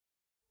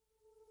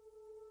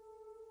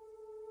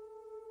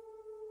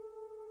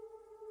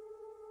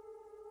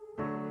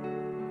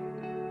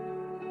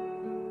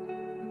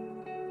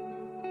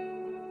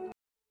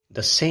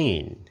The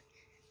saying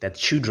that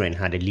children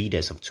are the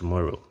leaders of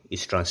tomorrow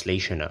is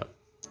translational,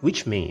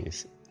 which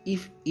means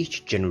if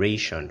each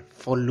generation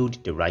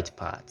followed the right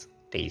path,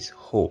 there is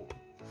hope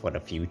for the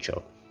future.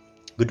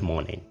 Good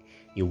morning.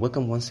 You're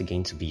welcome once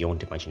again to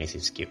Beyond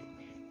Imaginative Skill,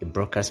 a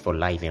broadcast for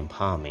life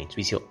empowerment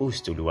with your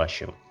host,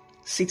 Oluwaseun.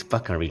 Sit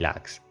back and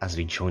relax as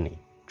we journey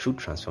through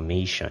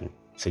transformation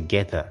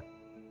together.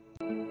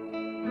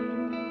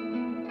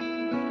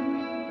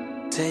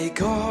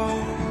 Take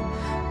all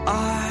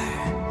I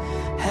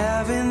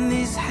have in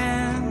these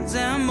hands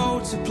and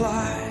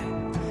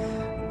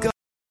multiply.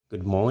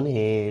 Good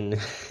morning.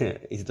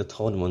 It's the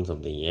third month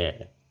of the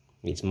year.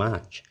 It's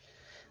March.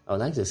 I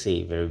would like to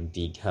say a very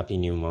big happy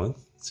new month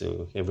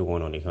to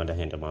everyone on the other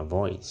end of my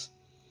voice.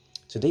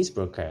 Today's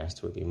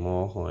broadcast will be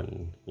more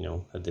on,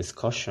 a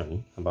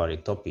discussion about a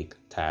topic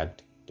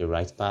tagged the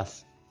right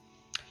path.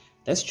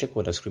 Let's check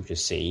what the scripture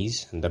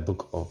says in the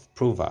book of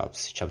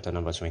Proverbs, chapter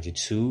number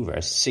 22,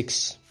 verse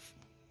 6.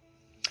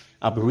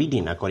 I'll be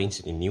reading according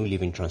to the New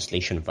Living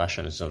Translation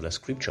versions of the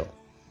scripture.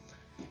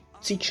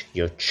 Teach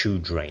your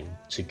children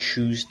to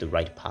choose the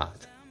right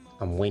path,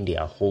 and when they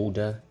are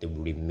older, they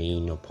will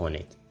remain upon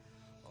it.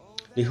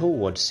 The whole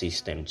world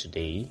system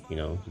today,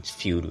 it's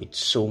filled with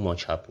so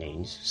much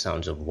happenings,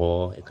 sounds of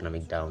war,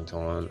 economic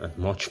downturn, and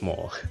much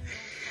more.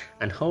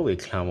 And how we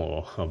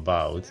clamor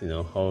about,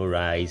 how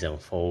rise and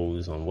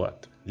falls on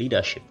what?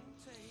 Leadership.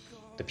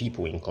 The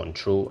people in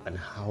control and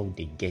how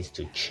they get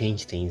to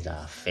change things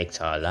that affect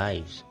our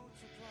lives.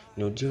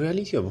 The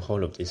reality of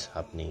all of this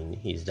happening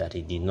is that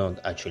it did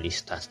not actually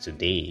start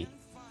today.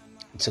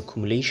 It's a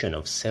accumulation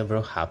of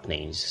several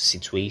happenings,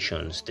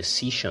 situations,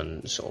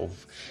 decisions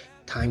of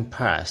time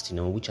past,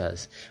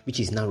 which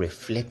is now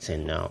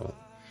reflecting now.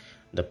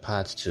 The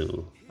path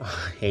to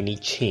any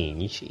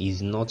change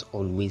is not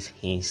always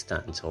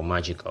instant or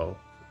magical,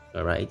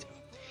 all right?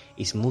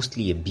 It's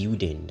mostly a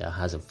building that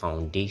has a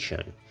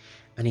foundation,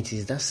 and it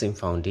is that same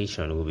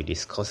foundation we'll be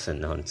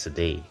discussing on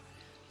today.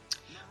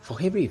 For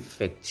every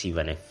effective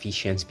and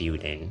efficient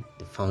building,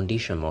 the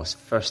foundation must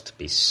first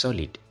be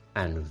solid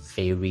and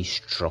very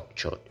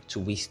structured to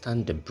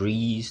withstand the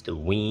breeze, the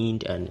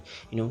wind, and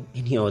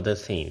any other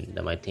thing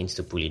that might tend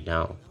to pull it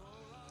down.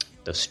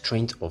 The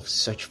strength of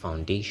such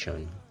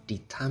foundation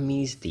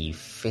determines the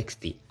effects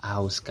the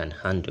house can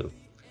handle.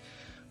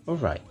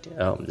 Alright,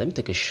 let me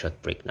take a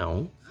short break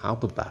now. I'll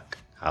be back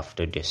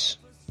after this.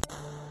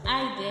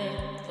 Hi there,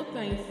 hope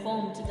you're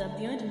informed that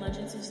Beyond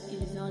Imaginative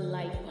Skill is now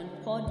live on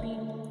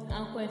Podbean,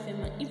 Anchor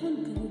FM, and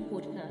even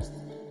Google Podcast.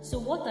 So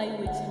what are you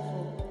waiting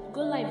for?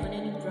 Go live on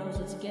any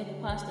browser to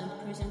get past and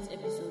present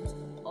episodes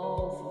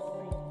all for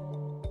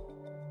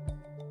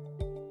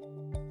free.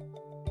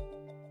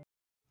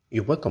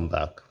 You're welcome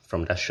back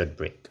from that short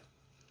break.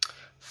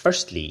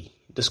 Firstly,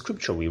 the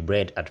scripture we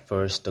read at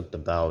first talked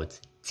about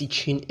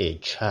teaching a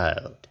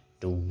child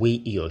the way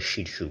he or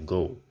she should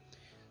go.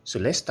 So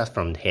let's start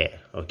from here,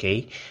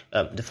 okay?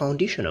 The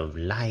foundation of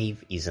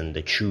life is in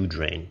the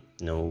children.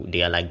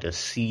 They are like the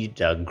seed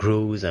that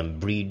grows and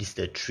breeds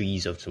the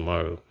trees of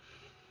tomorrow.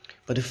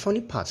 But the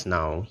funny part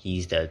now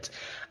is that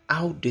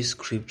how this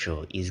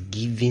scripture is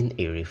giving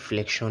a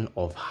reflection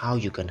of how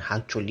you can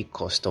actually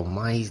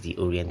customize the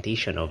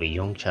orientation of a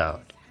young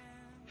child.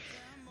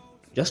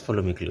 Just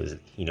follow me closely.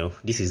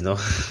 This is not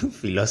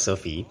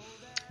philosophy,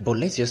 but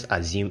let's just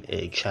assume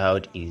a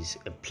child is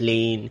a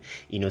plain,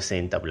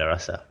 innocent tabula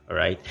rasa, all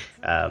right?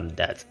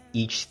 That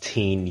each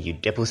thing you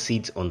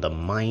deposit on the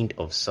mind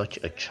of such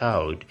a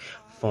child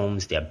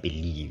forms their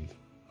belief.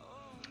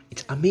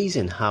 It's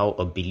amazing how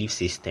a belief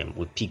system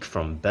we pick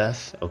from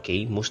birth,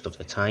 okay, most of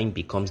the time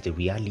becomes the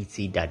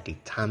reality that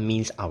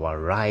determines our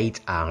right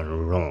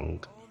and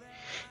wrong.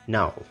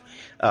 Now,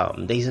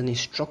 there is an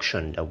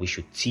instruction that we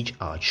should teach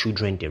our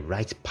children the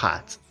right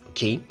path,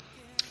 okay?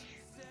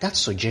 That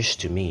suggests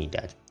to me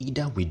that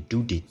either we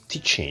do the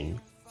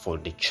teaching for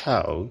the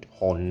child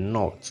or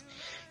not,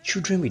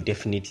 children will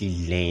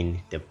definitely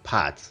learn the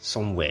path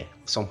somewhere,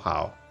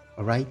 somehow,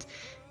 all right?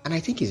 And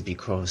I think it's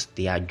because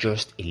they are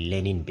just a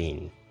learning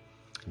being.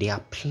 They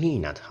are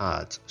plain at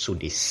heart, so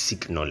they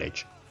seek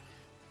knowledge.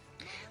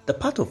 The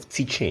part of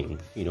teaching,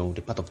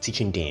 the part of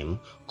teaching them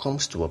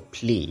comes to a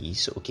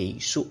place, okay,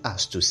 so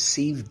as to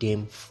save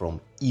them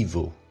from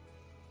evil.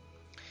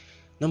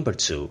 Number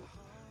 2,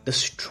 the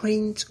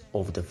strength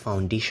of the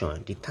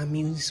foundation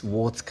determines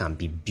what can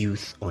be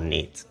built on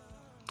it.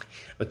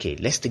 Okay,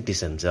 let's take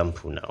this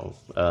example now.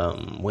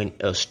 When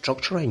a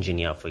structural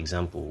engineer, for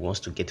example,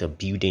 wants to get a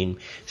building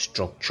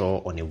structure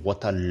on a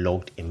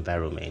waterlogged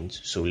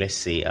environment, so let's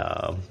say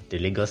the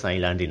Lagos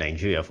Island in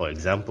Nigeria, for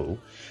example,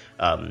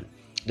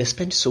 they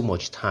spend so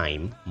much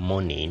time,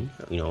 money,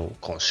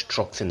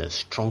 constructing a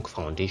strong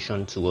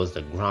foundation towards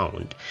the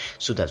ground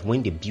so that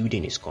when the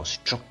building is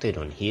constructed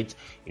on it,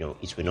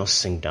 it will not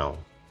sink down.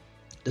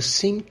 The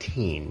same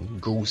thing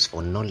goes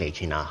for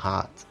knowledge in our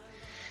heart.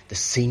 The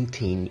same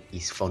thing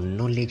is for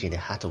knowledge in the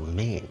heart of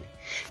man.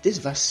 This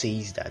verse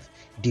says that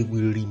they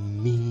will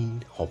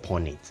remain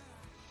upon it,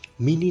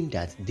 meaning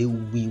that they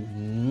will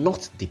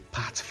not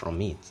depart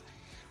from it.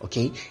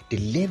 Okay, the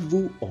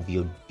level of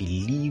your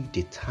belief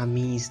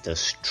determines the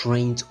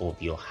strength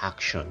of your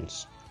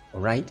actions. All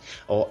right,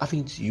 or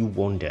haven't you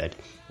wondered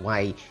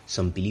why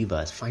some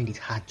believers find it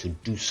hard to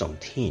do some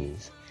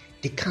things?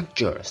 They can't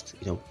just,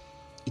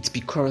 it's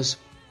because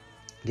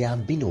there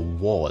have been a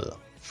wall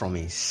from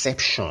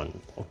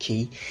inception,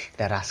 okay,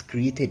 that has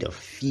created a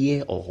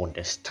fear or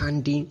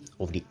understanding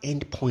of the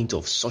end point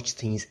of such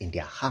things in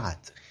their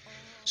heart.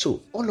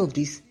 So all of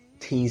these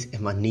things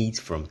emanate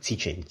from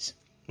teachings,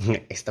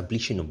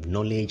 establishing of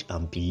knowledge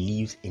and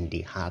beliefs in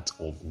the hearts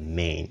of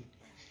men.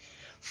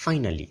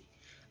 Finally,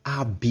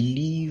 our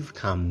belief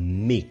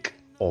can make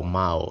or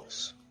mar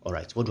us. All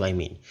right, what do I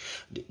mean?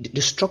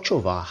 The structure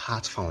of our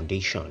heart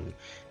foundation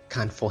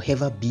can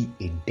forever be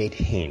a dead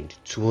hand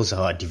towards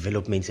our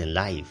development in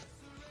life,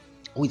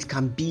 or it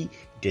can be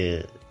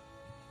the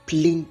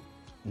plain,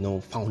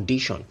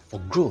 foundation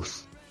for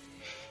growth.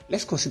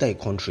 Let's consider a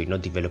country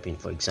not developing,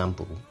 for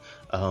example.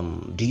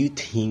 Do you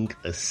think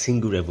a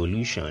single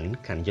revolution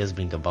can just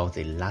bring about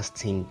a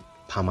lasting,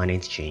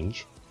 permanent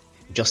change?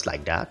 Just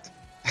like that?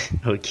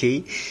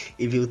 Okay?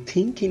 If you're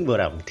thinking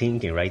what I'm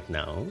thinking right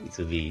now, it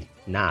will be,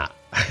 nah.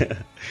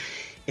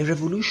 A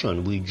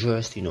revolution will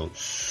just,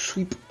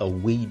 sweep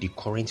away the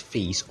current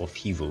face of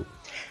evil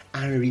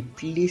and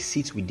replace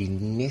it with the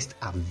next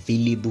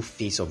available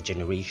face of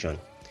generation.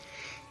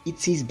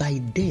 It is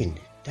by then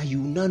that you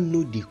now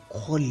know the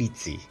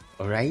quality,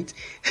 all right,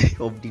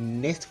 of the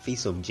next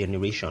phase of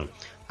generation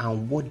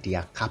and what they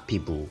are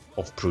capable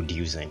of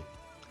producing.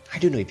 I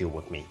don't know if you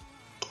want me.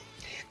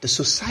 The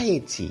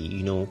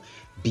society,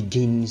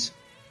 begins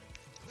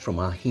from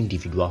our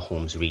individual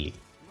homes, really.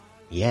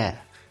 Yeah,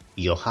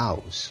 your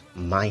house,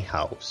 my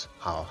house,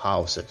 our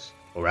houses,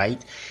 all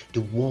right?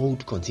 The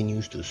world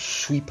continues to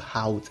sweep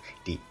out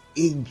the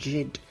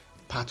aged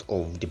part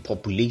of the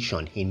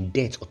population in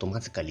debt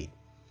automatically.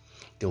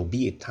 There will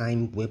be a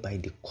time whereby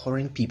the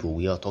current people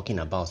we are talking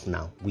about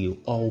now will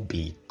all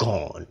be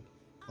gone.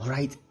 All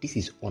right, this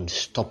is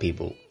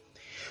unstoppable.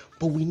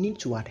 But we need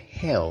to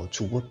adhere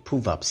to what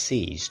Proverbs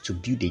says to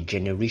build a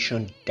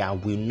generation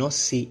that will not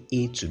say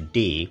A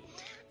today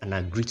and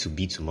agree to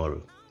B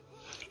tomorrow.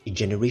 A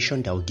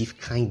generation that will give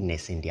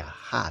kindness in their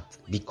heart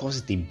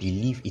because they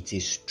believe it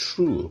is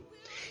true.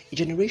 A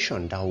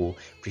generation that will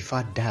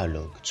prefer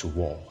dialogue to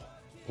war.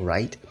 All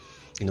right,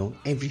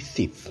 every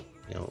thief,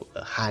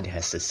 had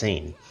has a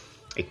saying,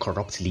 a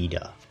corrupt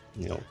leader,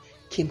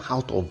 came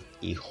out of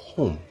a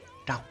home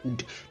that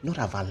would not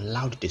have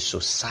allowed the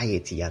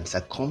society and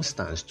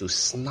circumstance to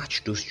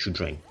snatch those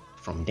children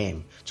from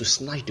them, to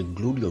snatch the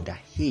glory of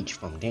that age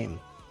from them.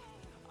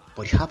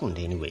 But it happened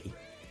anyway.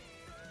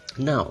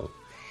 Now,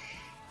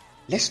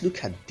 let's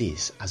look at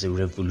this as a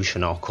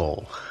revolutionary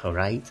call, all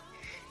right?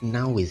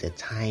 Now is the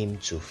time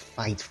to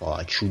fight for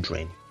our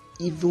children,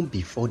 even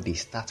before they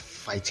start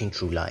fighting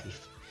through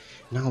life.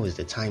 Now is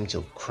the time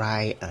to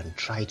cry and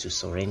try to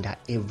surrender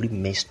every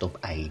messed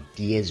up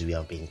ideas we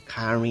have been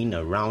carrying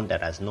around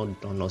that has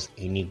not done us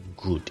any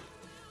good.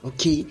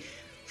 Okay?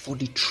 For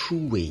the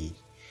true way.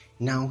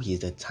 Now is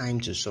the time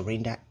to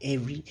surrender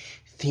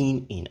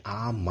everything in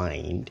our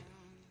mind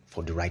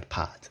for the right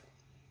path.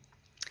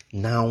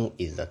 Now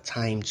is the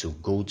time to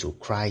go to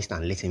Christ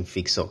and let Him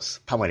fix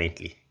us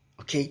permanently.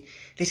 Okay?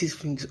 Let Him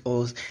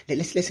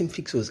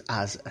fix us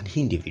as an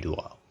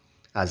individual,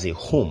 as a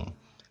home,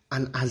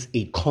 and as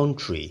a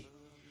country.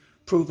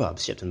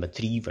 Proverbs chapter number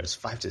 3 verse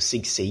 5 to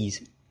 6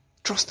 says,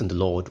 "Trust in the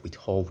Lord with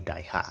all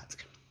thy heart,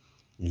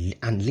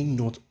 and lean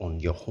not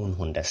on your own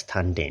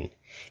understanding.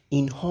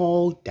 In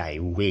all thy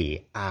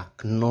way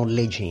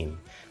acknowledge Him,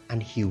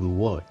 and He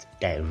will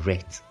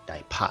direct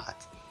thy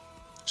path."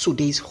 So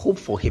there is hope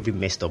for every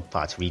messed up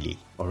path, really.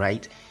 All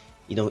right,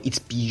 it's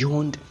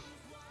beyond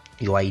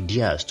your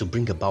ideas to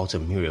bring about a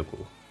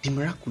miracle. The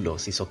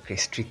miraculous is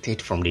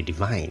orchestrated from the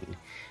divine.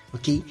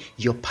 Okay,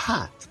 your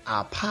path,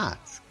 our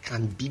path,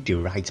 can be the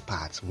right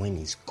path when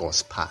it's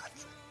God's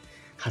path.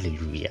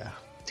 Hallelujah.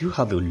 Do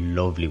have a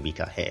lovely week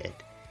ahead.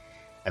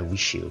 I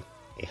wish you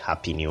a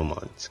happy new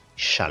month.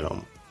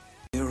 Shalom.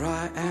 Here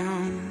I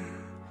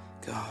am,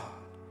 God,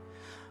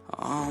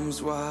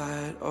 arms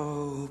wide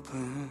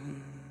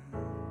open,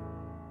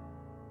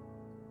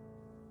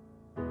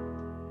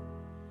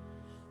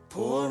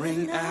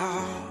 pouring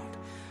out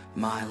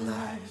my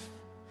life,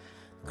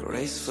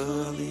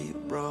 gracefully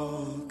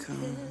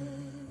broken.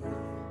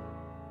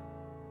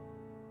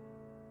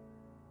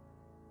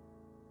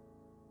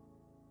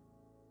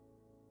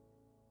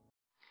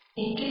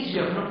 In case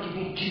you have not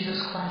given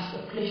Jesus Christ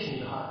a place in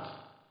your heart,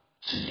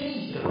 today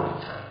is the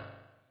right time.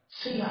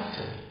 Say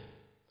after me,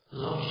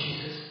 Lord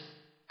Jesus,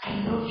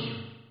 I love you.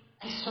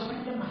 I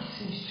surrender my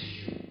sins to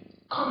you.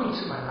 Come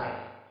into my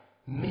life,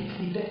 make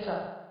me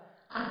better,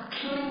 and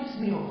cleanse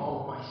me of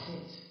all my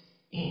sins.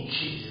 In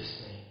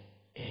Jesus' name,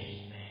 amen.